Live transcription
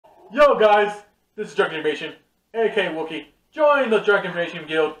Yo guys, this is Drunken Invasion, aka Wookie. Join the Drunken Invasion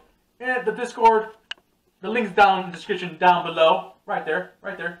Guild and the Discord. The link's down in the description down below. Right there,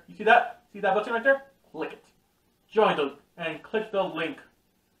 right there. You see that? See that button right there? Click it. Join the and click the link.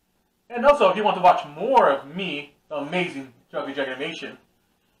 And also, if you want to watch more of me, the amazing Drunken Invasion,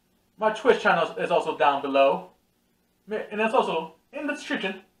 my Twitch channel is also down below. And it's also in the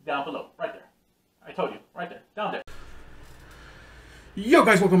description down below. Right there. I told you. Right there. Down there. Yo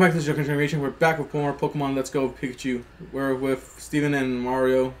guys, welcome back to the Drunken Generation. We're back with more Pokemon Let's Go Pikachu. We're with Steven and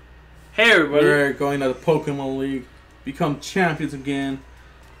Mario. Hey everybody. We're going to the Pokemon League. Become champions again.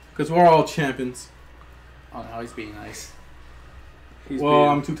 Because we're all champions. Oh no, he's being nice.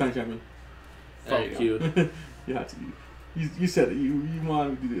 I'm two-time champion. Fuck you. You have to. You said it. You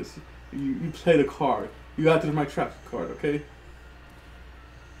wanted to do this. You play the card. You got to do my trap card, okay?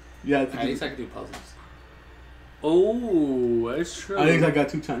 Yeah. At least I can do puzzles. Oh, that's true. I think I got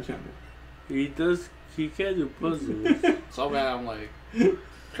two-time champion. He does. He can do puzzles. So bad. I'm like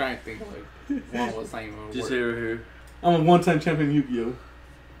trying to think like one was not even. Just say right here. I'm a one-time champion Yu-Gi-Oh.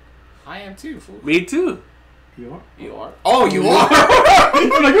 I am too. Fool. Me too. You are. You are. Oh, you are. I'm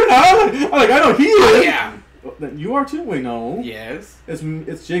like, you're not. I'm like, I know he is. Yeah. You are too. Wait, no. Yes.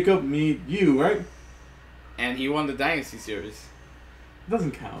 It's Jacob, me, you, right? And he won the Dynasty series.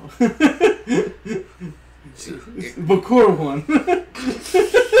 Doesn't count. Bakura won.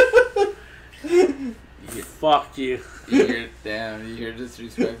 Fuck you. Damn, you hear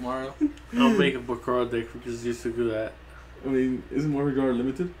disrespect, Mario? I'll make a Bakura deck because you used to do that. I mean, isn't Morphin Jar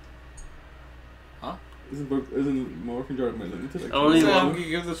limited? Huh? Isn't Morphin Jar limited? I don't need one. You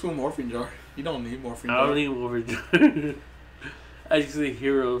give this to a Morphin Jar. You don't need Morphin Jar. I don't need Morphin Jar. I just need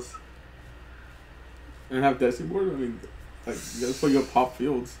heroes. And have Destiny board? I mean, like, that's why you have pop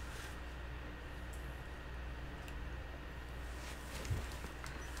fields.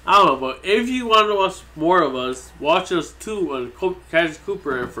 I don't know, but if you want to watch more of us, watch us too on Pikachu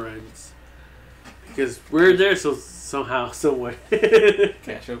Cooper and Friends. Because we're there somehow, somewhere.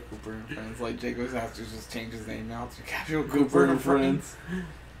 Pikachu Cooper and Friends. Like, Jacob's has to just change his name now to Pikachu Cooper and Friends.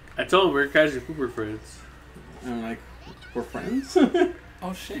 I told him we're Pikachu Cooper Friends. I'm like, we're friends?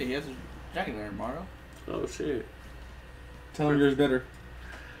 Oh shit, he has a jacket there, Mario. Oh shit. Tell him yours better.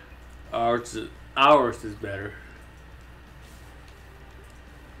 Ours is better.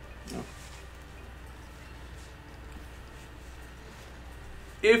 No.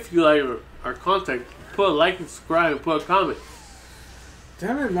 If you like our content, put a like and subscribe and put a comment.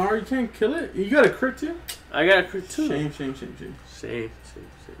 Damn it, Mario, you can't kill it? You got a crit too? I got a crit too. Shame. Shame.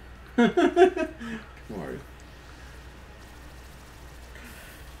 Mario.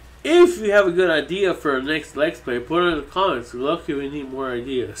 If you have a good idea for our next Let's Play, put it in the comments. We're lucky we need more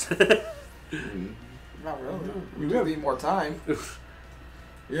ideas. Not really. We just need more time.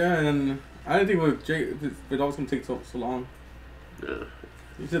 Yeah, and I didn't think with Jake, it was going to take so long. Yeah.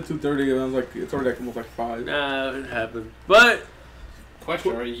 You said 2:30, and I was like, it's already like almost like 5. Nah, it happened. But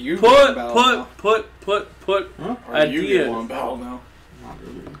Question: Are you put Huh? Are you ideas. one battle now? Not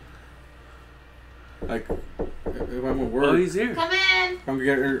really. Like, if I'm at work, Oh, he's here. Come in. I'm gonna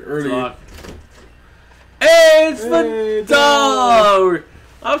get early. Hey, it's the dog.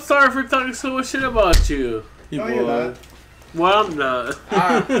 I'm sorry for talking so much shit about you. You're not. Well, I'm not.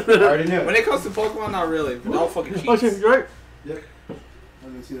 I already knew. When it comes to Pokemon, not really. But no fucking cheats. Oh shit, you right? Yep. I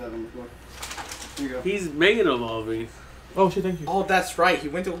didn't see that on the floor. Here you go. He's Mega Evolving. Oh shit, thank you. Oh, that's right. He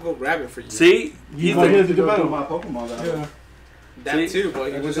went to go grab it for you. See? He's I like, had to do my Pokemon though. yeah. That too, but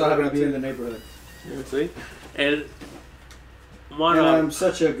he I was just happened to be in the neighborhood. Yeah. See? And And I'm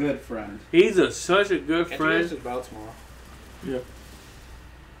such a good friend. he's such a good Can't friend. you guys battle tomorrow? Yeah.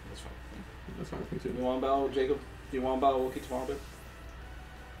 That's fine. That's fine with me You too. want to battle Jacob? Do you want to battle Wookie tomorrow, babe?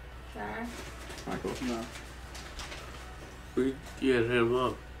 Sure. Alright, cool. No. We get him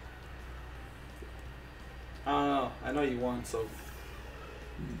up. I don't know. I know you won, so.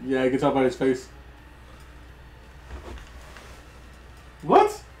 Yeah, you can tell by his face.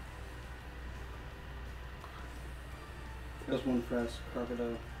 What? Just one fresh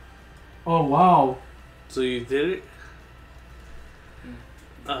crocodile. Oh wow. So you did it?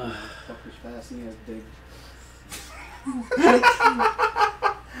 Fucker's fast and he has big.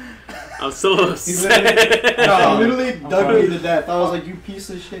 I'm so upset. No, he literally dug me to death. I was like, you piece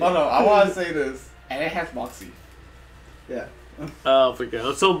of shit. Oh no, I want to say this. And it has Moxie. Yeah. Oh, forget.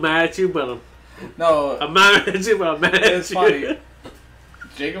 I'm so mad at you, but No. I'm mad at you, but I'm mad at you. It's funny.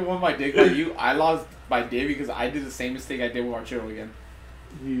 Jacob won my dig by you. I lost by Dave because I did the same mistake I did with Archero again.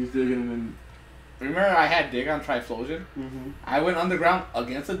 He was digging and Remember I had dig on Triflosion? Mm-hmm. I went underground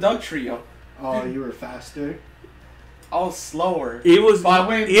against a Doug trio. Oh, you were faster. I was slower. He was. But I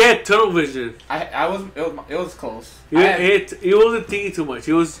went. He had tunnel vision. I was. It was close. He wasn't thinking too much.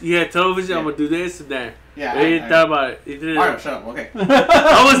 He had tunnel vision. Yeah. I'm gonna do this and that. Yeah. He didn't thought about it. He didn't. Alright, shut up. Okay.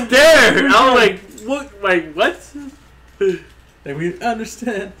 I was there. I was like, what? Like what? Like we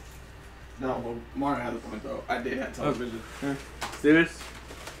understand. No, but Mario had a point though. I did have television. Serious?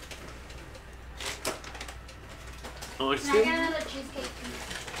 Oh, Can I shit. get another cheesecake?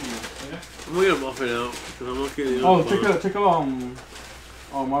 I'm gonna get a muffin out because I'm looking at the Oh, other check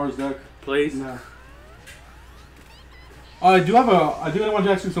out Mara's deck. place. Nah. I do want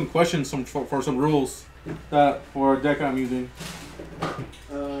to ask you some questions for some rules that for a deck I'm using.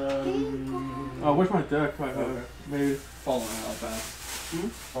 Where's my deck? I have made. Falling out fast.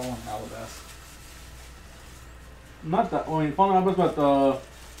 Falling out fast. Not that. I mean, Fallen Albus, but the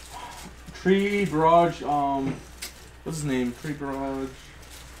Tree Barrage. What's his name? Tree Barrage.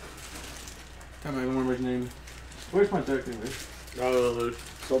 Can't even remember his name. Where's my deck anyway?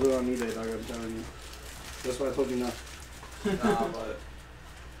 Sold it on eBay, dog. I'm telling you. That's what I told you not. Nah, but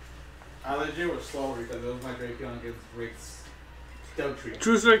I legit was slower because it was my Drapion against Rick's Dugtree.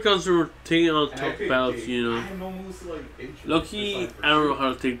 True Strike comes from taking on And I tough picked battles, Dig. you I know. had no moves to like intro. Lucky, It's like I don't know for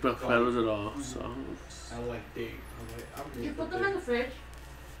how to take tough battles at all, so. I was like Dig. I was like, I'm You good put for them in Dig. the fridge?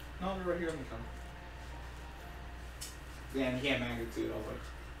 No, they're right here on the counter. Yeah, and he had magnitude. I was like,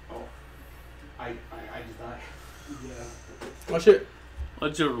 oh, I just died. Yeah. Oh shit. I'll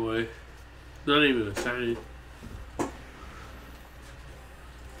jump away. Not even a shiny.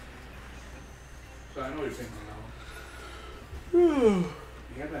 So I know what you're saying on that one.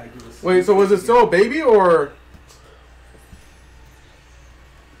 You gotta do this. Wait, so was it still a baby or?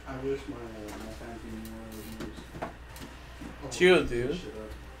 I wish my fancy knew was Chill, dude.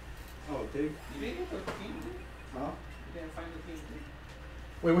 Oh, Dig? You didn't get the team, did you? Huh? You didn't find the team, did you?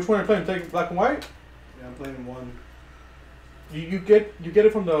 Wait, which one are you playing? Take black and white? Yeah, I'm playing one. You get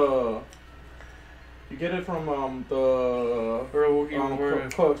it from the. You get it from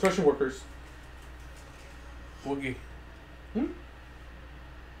construction workers. Woogie. You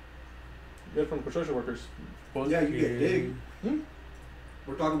get it from construction workers. Yeah, you get Dig. Hmm?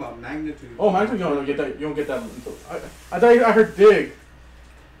 We're talking about magnitude. Oh, actually, you don't get that. You don't get that until I thought I heard dig.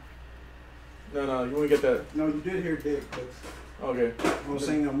 No, you won't get that. No, you did hear Dig, but Okay. I was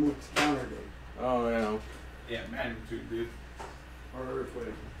saying I'll move to counter Dig. Oh, yeah. No. Yeah, magnitude, dude. Or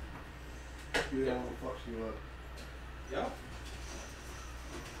Earthquake. You don't want to fuck you up. Yeah.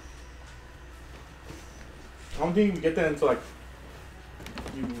 I don't think you get that until like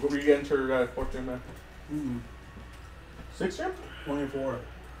you re-enter that fourth gym, man. Mm-hmm. 6th gym? 24.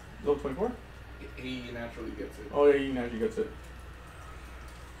 Level 24? He naturally gets it. Oh yeah, he naturally gets it.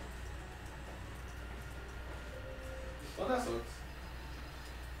 Well, that sucks.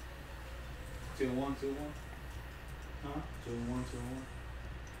 2-1, 2-1. Huh? 2-1, 2-1.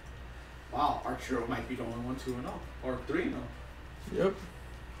 Wow, Archero might be the only one 2-0 or 3-0. Yep.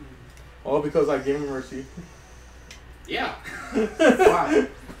 All because I gave him mercy. Yeah. Why?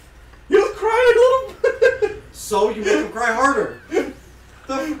 He was crying a little. So you make him cry harder. The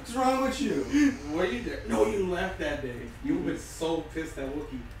fuck's wrong with you? Were you there? No, you left that day. You were so pissed at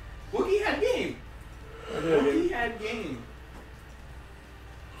Wookie. Wookie had game. Wookie had game.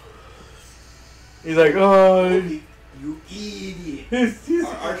 He's like, oh. Wookie, you idiot. He's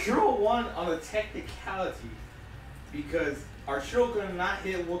Archero won on a technicality because Archero could not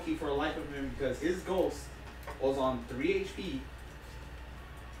hit Wookie for the life of him because his ghost was on 3 HP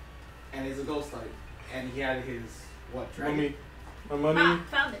and it's a ghost type. And he had his, what, dragon? My money. Ah,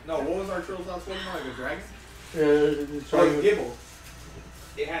 found it. No, what was Archero's last one? Like a dragon? Yeah, it's Or a trying. Gibble.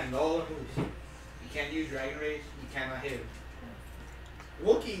 It had no other moves. You can't use Dragon Rage, you cannot hit him.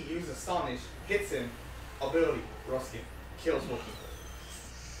 Wookie uses Astonish, hits him, ability, Ruskin, kills Wookie.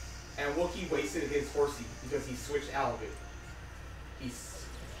 And Wookie wasted his horsey because he switched out of it. He's...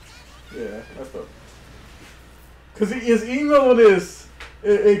 Yeah, that's up. Cause his email is,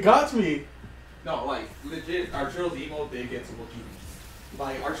 it got me. No, like, legit, Archero's emo did get to Wookie.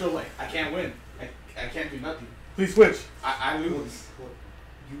 Like, Archero, like, I can't win. I can't do nothing. Please switch. I lose.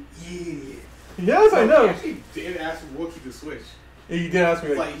 You idiot. Yes, I He know. actually did ask Wookie to switch. He did ask me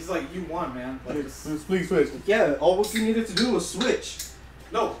He's like, like, you won, man. Like, please switch. Yeah, all what you needed to do was switch.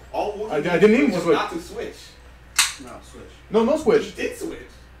 no, all Wookie I didn't need to was switch. not to switch. No, switch. No He switch. did switch.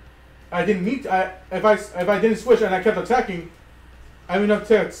 I didn't need. If I didn't switch and I kept attacking, I mean not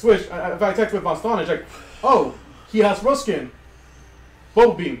to switch. If I attacked with Astonish, like, oh, he has Ruskin.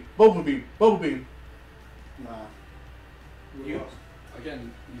 Bubble beam. Nah. You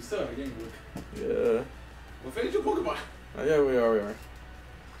again, you still have a game, Luke. Yeah. Well, finish your Pokemon. Yeah, we are.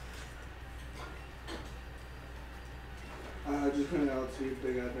 I just couldn't outspeed the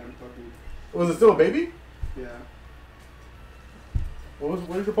goddamn fucking. Was it still a baby? Yeah. What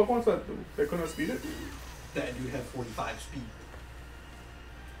is your Pokemon that they couldn't speed it? That dude had 45 speed.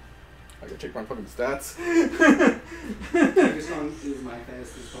 I gotta check my fucking stats. Ferguson is my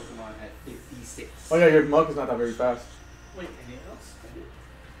fastest Pokemon at 56. Oh yeah, your Muk is not that very fast. Wait, anything else?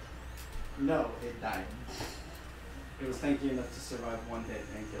 No, it died. It was tanky enough to survive one hit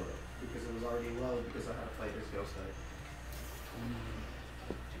and kill it. Because it was already low because I had to fight his ghost type.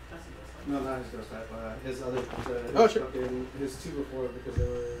 No, not his ghost type, his other, fucking, his two before because they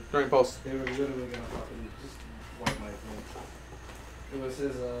were Dragon Pulse. literally gonna fucking just wipe my thing. It was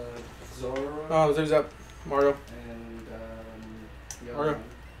his, Zoro. Oh, there's that Mario. And, the other Mario. one.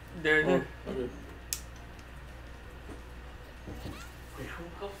 There, there. Oh, okay. Wait,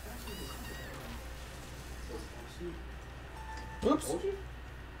 how fast is this? Oops. Told you?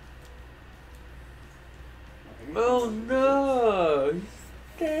 Oh no! He's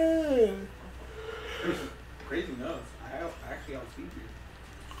dead. Crazy enough, I actually outspeed you.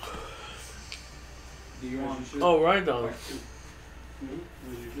 Do you want to Oh, right on. like two?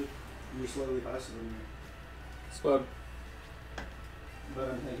 You're slowly faster than me. Spud. But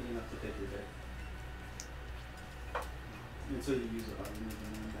I'm tanky enough to take your hit. Until you use it on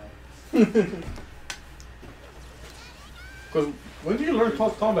me and then back. Because when did you learn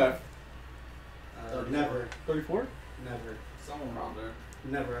close combat? Never. 34? Never. Somewhere around there.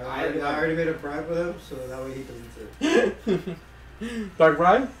 Never. I I already made a bribe with him, so that way he doesn't sit. Dark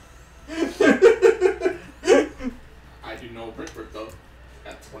Brian? I do know Brick though.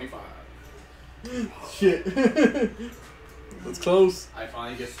 At 25. Shit. That's close. I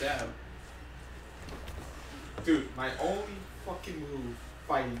finally get stabbed. Dude, my only fucking move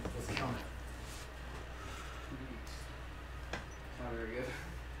fighting was counter. Not very good.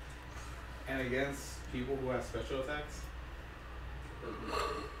 And against people who have special attacks,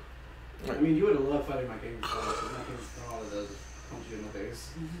 I mean, you would have loved fighting my game before, because my game all it does is punch you in the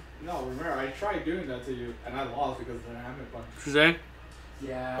face. no, remember, I tried doing that to you, and I lost because of the hammer punch. Shazam?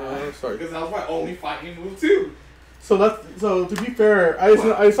 Yeah. Sorry. Because that was my only fighting move, too. So to be fair, I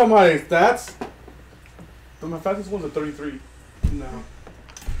saw my stats. But my fastest one's a 33. No.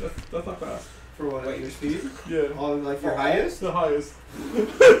 That's not fast. For what? Wait. Your speed? Yeah. Oh, like your For highest? The highest.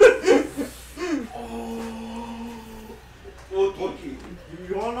 Wookie,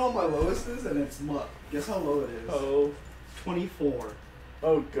 you wanna know what my lowest is? And it's Muck. Guess how low it is? Oh. 24.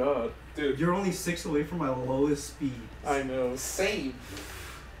 Oh god. Dude, You're only 6 away from my lowest speed. I know. same.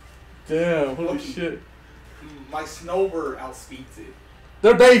 Damn. Holy Wookie. shit. My Snowbird outspeeds it.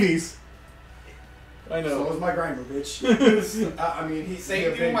 They're babies. I So was know. my grinder, bitch. I mean, he's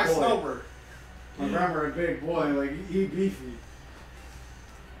Same a thing with big my boy. Snowbird. My grinder, a big boy, like he beefy.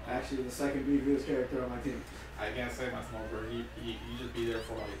 Actually, the second beefiest character on my team. I can't say my Snowbird. He just be there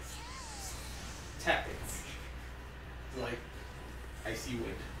for like tactics. Like, I see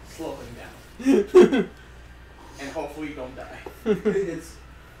wind. Slow him down. And hopefully you don't die. It's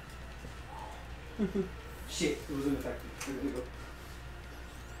shit. It was ineffective.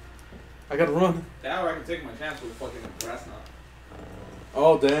 I gotta run. Now I can take my chance with fucking grass knot.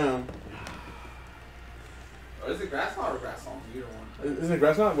 Oh damn. Or is it grass knot or grass song? Either one. Isn't it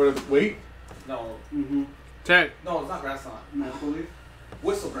grass knot? Wait. No, Mm-hmm. Tech. no, it's not grass knot. Natural leaf?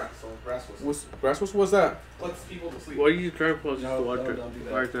 Whistle grass. So grass whistle. Grass what's that? Puts people to sleep. What are you trying to close No, to water? no, don't do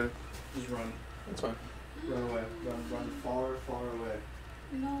that. Right there. Just run. That's fine. Run away. Run far, far away.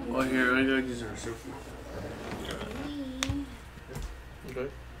 No. Oh, here, I gotta use our Okay.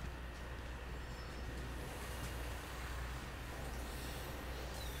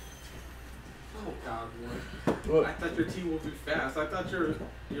 Oh god, boy. What? I thought your team would be fast. I thought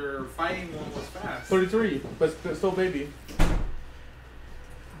your fighting one was fast. 33, but it's still baby.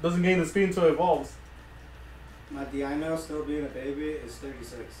 Doesn't gain the speed until it evolves. My Deino still being a baby is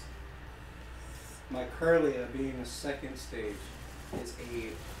 36. My Curlia being a second stage is a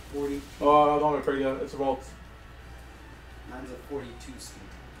 40. Oh, I don't want to crazy. It's evolved. Mine's a 42 speed.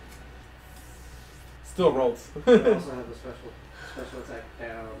 Still evolves. I also have a special attack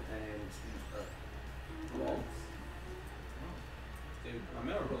down and speed up. Well, dude,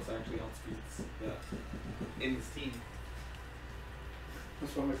 my Metagross actually outspeeds in this team.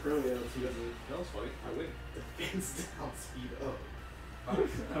 That's why my Curlia outspeeds it. That was funny. I win. Against outspeed up.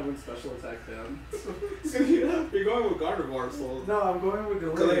 I went special attack down. So you're going with Gardevoir, so. No, I'm going with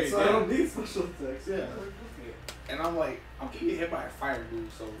Glade, Glade, so I yeah. don't need special attacks. Yeah. And I'm like, I'm getting hit by a fire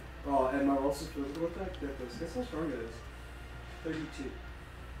move, so. Oh, and my also physical attack difference. Guess how strong it is? 32.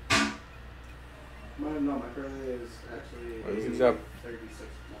 My Curlia is actually What is it up? 36.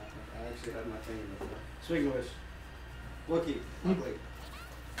 I actually had my thing in the front. Speaking of which, Wookie. Ugly.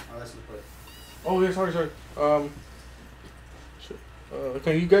 Oh, that's the play. Oh yeah, sorry. Shit.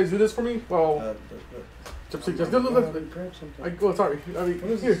 Can you guys do this for me? Well, just grab something. oh, sorry. I mean,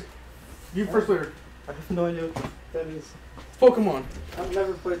 What is here. this? You first player. I have no idea what that is. Pokemon. I've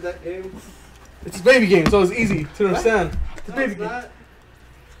never played that game. It's a baby game, so it's easy to understand. It's a No, baby it's game. not.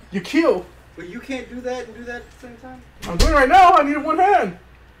 You kill. But you can't do that and do that at the same time? I'm doing it right now. I need one hand.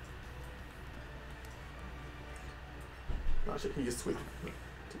 Oh shit, he just tweeted.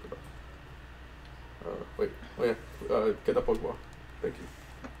 Wait. Oh yeah. Get the Pokeball. Thank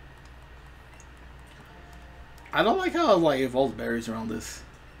you. I don't like how like evolved berries around this.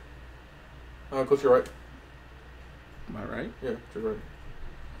 Go to your right. Am I right? Yeah, to your right.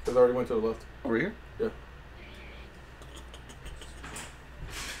 Because I already went to the left. Over here? Yeah.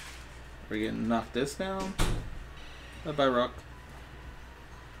 We're gonna knock this down. Bye, rock.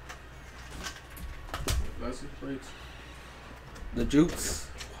 Glasses, plates. The jukes.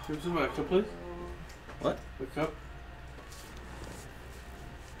 Here's my cup, please. What? The cup.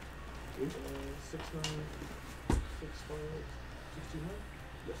 6, 9, 6, 5, 69.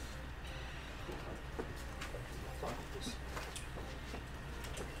 Yes.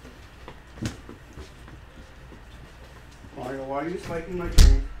 Mario, why are you spiking my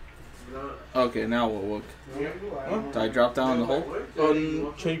drink? Okay, now we'll look. What? Did I drop down the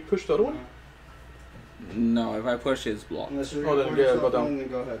hole? Can you push the other one? No, if I push it's blocked. Unless you're Oh, then recording yeah, go something, down. then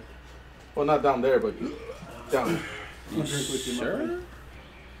go ahead. Well, not down there, but down. I'll drink with you, my Sure? friend.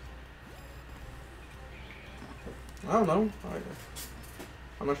 I don't know.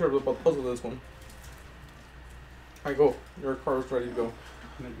 I'm not sure about the puzzle of this one. Alright, go. Your car is ready to go.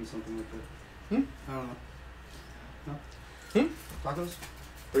 Maybe something like that. Hmm? I don't know. No? Hmm? Tacos?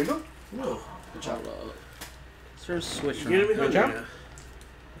 Ready to go? No. Good job. Hold up. Is there a switch? Get me Good hungry job. now.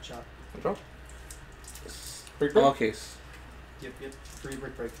 Good job. Good job. Break, break. Okay. Yep. Free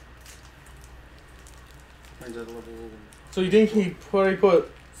brick break. Turns out a level. So you think he put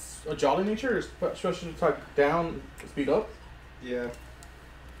a jolly nature, or special attack down, speed up? Yeah.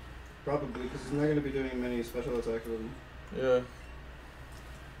 Probably, because he's not going to be doing many special attacks with him. Yeah.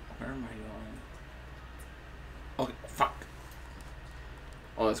 Where am I going? Okay, fuck.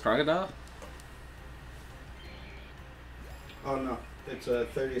 Oh, it's crocodile? Oh no, it's a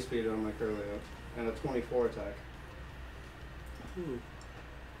 30 speed on my Curlio and a 24 attack.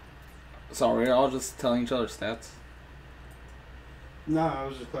 So we're all just telling each other stats. No, I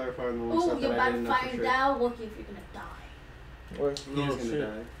was just clarifying the one Ooh, stuff you're that I about didn't to know for find sure. out, Wookie, if you're gonna die. What? He No, is gonna shit.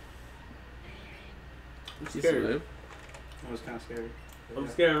 die. I'm He's scared. alive. It was kind of scary. I'm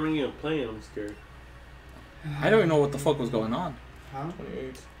scared. I'm ringing a plane. I'm scared. I don't even know what the fuck was going on. Huh? 28,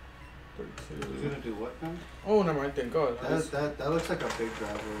 He's 32. gonna do what now? Oh, never mind. Thank God. That looks like a big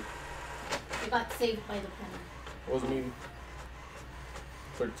driver. You got saved by the pen. What was it mean?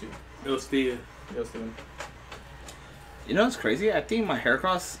 32. It was the. Yes, then. You know what's crazy? I think my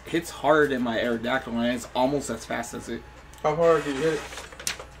Heracross hits harder than my Aerodactyl and it's almost as fast as it. How hard did you hit it?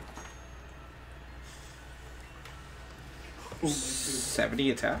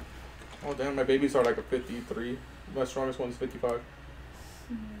 70 attack? Oh, damn. My babies are like a 53. My strongest one is 55.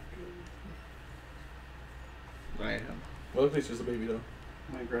 I am. Well, at least just a baby, though.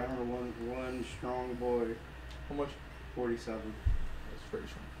 My grammar one strong boy. How much? 47. That's very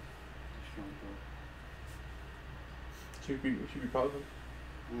strong. Strong boy. Should be proud of him.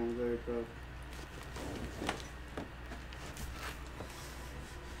 I'm very proud.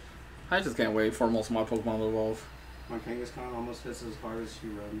 I just can't wait for most of my Pokemon to evolve. My Kangaskhan almost hits as hard as he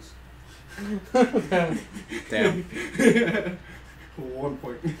runs. Damn. Damn. 1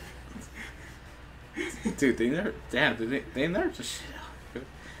 point. Dude, they never just shit out.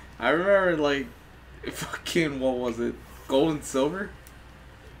 I remember like fucking what was it? Gold and silver?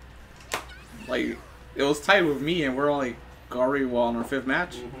 Like it was tied with me and we're all like already on our 5th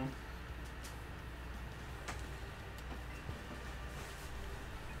match. Mm-hmm.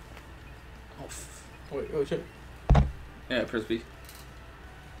 Wait, oh shit. Yeah, press B.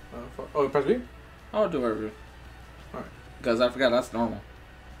 Oh, press B? I'll do whatever. Alright. Because I forgot that's normal.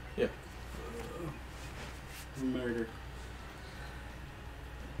 Yeah. Murder.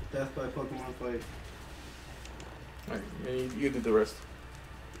 Death by Pokemon fight. Alright, you did the rest.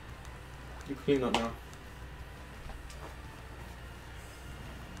 You clean up now.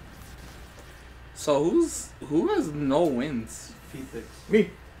 So who has no wins? Feetix. Me.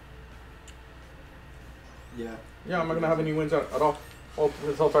 Yeah. Yeah, I'm not gonna have any wins at all.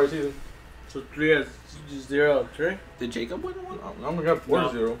 This whole entire season. So 3 has 0 3. Did Jacob win one? I'm gonna have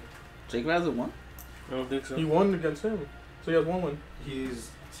 4-0. Jacob hasn't won? I don't think so. He won against him. So he has 1 win.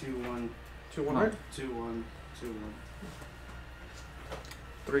 He's 2-1. 2-1, right? 2-1. 2-1.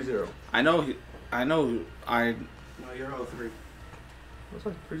 3-0. I know. No, you're 0-3. That's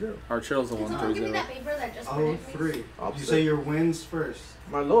like 3-0. Archero's the Can one someone give me 3-0. that paper that just printed, please? 0-3. You Opposite. say your wins first.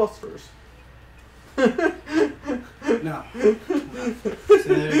 My loss first. No. No. Say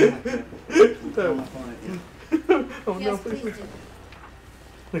that again like that. I'm throwing my phone at you. Oh Yes, no, please please. do.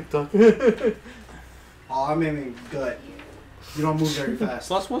 Like duck. Oh, I made me gut. You don't move very fast.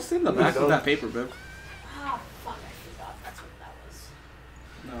 Plus, what's in the back of that paper, babe? Ah, fuck, I forgot. That's what that was.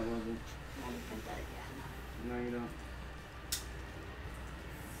 No, it wasn't. Let me print that again. No, you don't.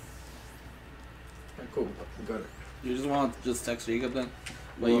 Cool. Got it. You just want to just text Jacob then?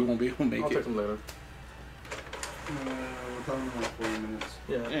 But Well, you won't be able to make I'll it. text him later. We're talking like 40 minutes.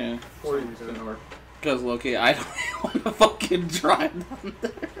 Yeah. Yeah. 40 to an hour. Because, Loki, I don't want to fucking drive down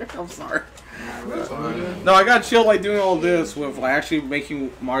there. I'm sorry. That's fine. No, I got chill like doing all this with like actually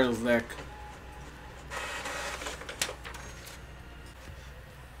making Mario's deck.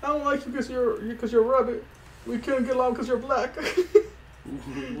 I don't like you because you're a rabbit. We couldn't get along because you're black.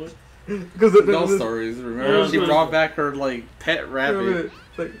 What? Because No stories. Remember, she brought back her like pet rabbit.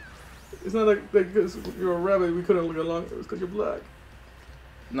 Like, it's not like because you're a rabbit we couldn't get along. It was because you're black.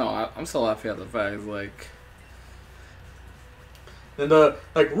 No, I'm still laughing at the fact. It's like, And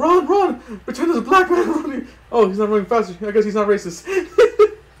like run, pretend there's a black man running. Oh, he's not running faster. I guess he's not racist.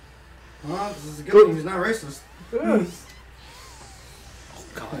 Well, this is a good thing. He's not racist. Yeah.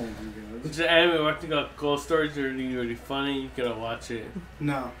 God. Oh my god. It's an anime where I think got ghost stories are really funny. You gotta watch it.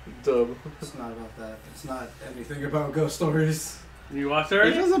 No, Dub. it's not about that. It's not anything about ghost stories. You watch it It's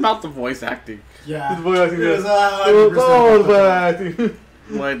already? just about the voice acting. Yeah. His voice acting It was is- 100% all about the bad acting.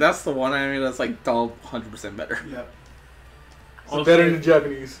 Like that's the one anime that's like 100% better. Yep. It's better in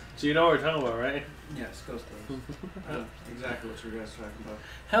Japanese. So you know what we're talking about, right? Yes, ghost stories. I know exactly what you guys are talking about.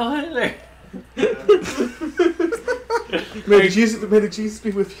 Hell, Hitler. May the Jesus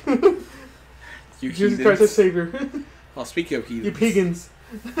be with you. You Jesus Christ, our heathens. Savior. Oh, speaking of heathens. You pagans.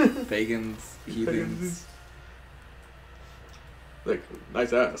 Pagans. Heathens. Like,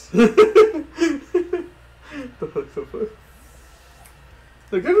 nice ass.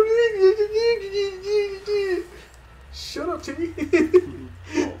 Like, shut up, Timmy.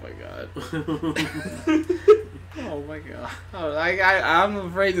 Oh my god. Oh my god. Oh, I'm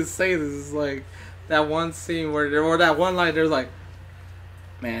afraid to say this. Is like that one scene or that one line. There's like,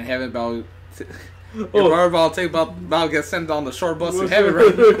 man, heaven about your brother about to about to get sent on the short bus in heaven.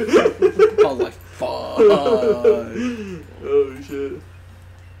 Right? I was like, fuck. Oh shit.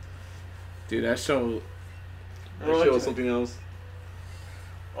 Dude, that show. That show was something else.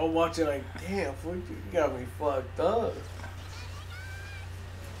 I'm watching like, damn, fuck, you got me fucked up.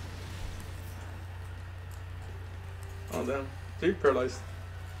 Oh damn. So you're paralyzed.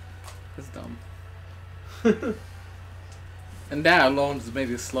 It's dumb. And that alone just made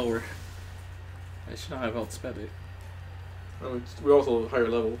it slower. I should not have outsped it. I mean, we're also higher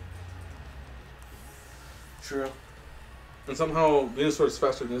level. True. And somehow Venusaur is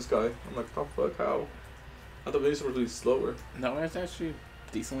faster than this guy. I'm like, oh fuck, how? I thought Venusaur was really slower. No, it's actually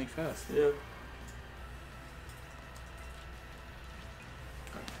decently fast. Yeah.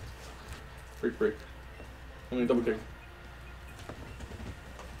 Break. I mean, double kick.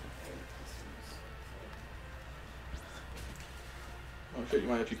 Oh shit, you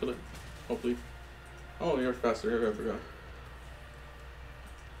might actually kill it. Hopefully. Oh, you're faster. I forgot.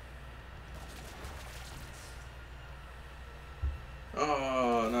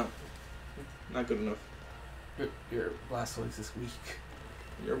 Oh, not good enough. Your Blastoise is weak.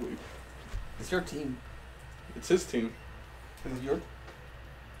 You're weak. It's your team. It's his team. It's your.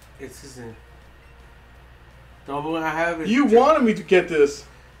 It's his team. The only one I have is. You wanted me to get this.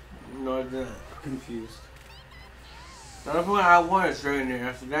 No, I didn't. Confused. The only one I want is Dragonair.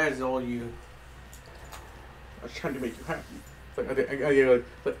 After that is all you. I was trying to make you happy.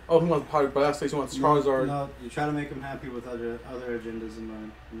 Like, oh, he wants Power Blastoise, he wants Charizard. No, you try to make him happy with other agendas in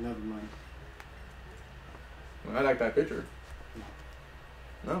mind. Never mind. I like that picture.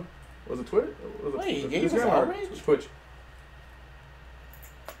 No? Was it Twitter? Was it Wait, you Instagram gave us or outrage? Twitch.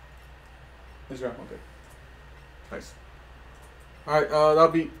 Instagram, okay. Nice. Alright, that'll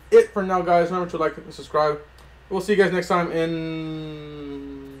be it for now, guys. Remember to like and subscribe. We'll see you guys next time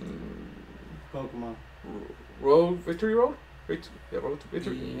in Pokemon. Victory Road? Yeah, Road to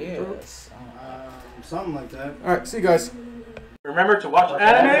Victory. Road. Yes. Something like that. Alright, see you guys. Remember to watch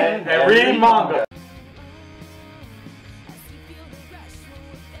anime and read manga.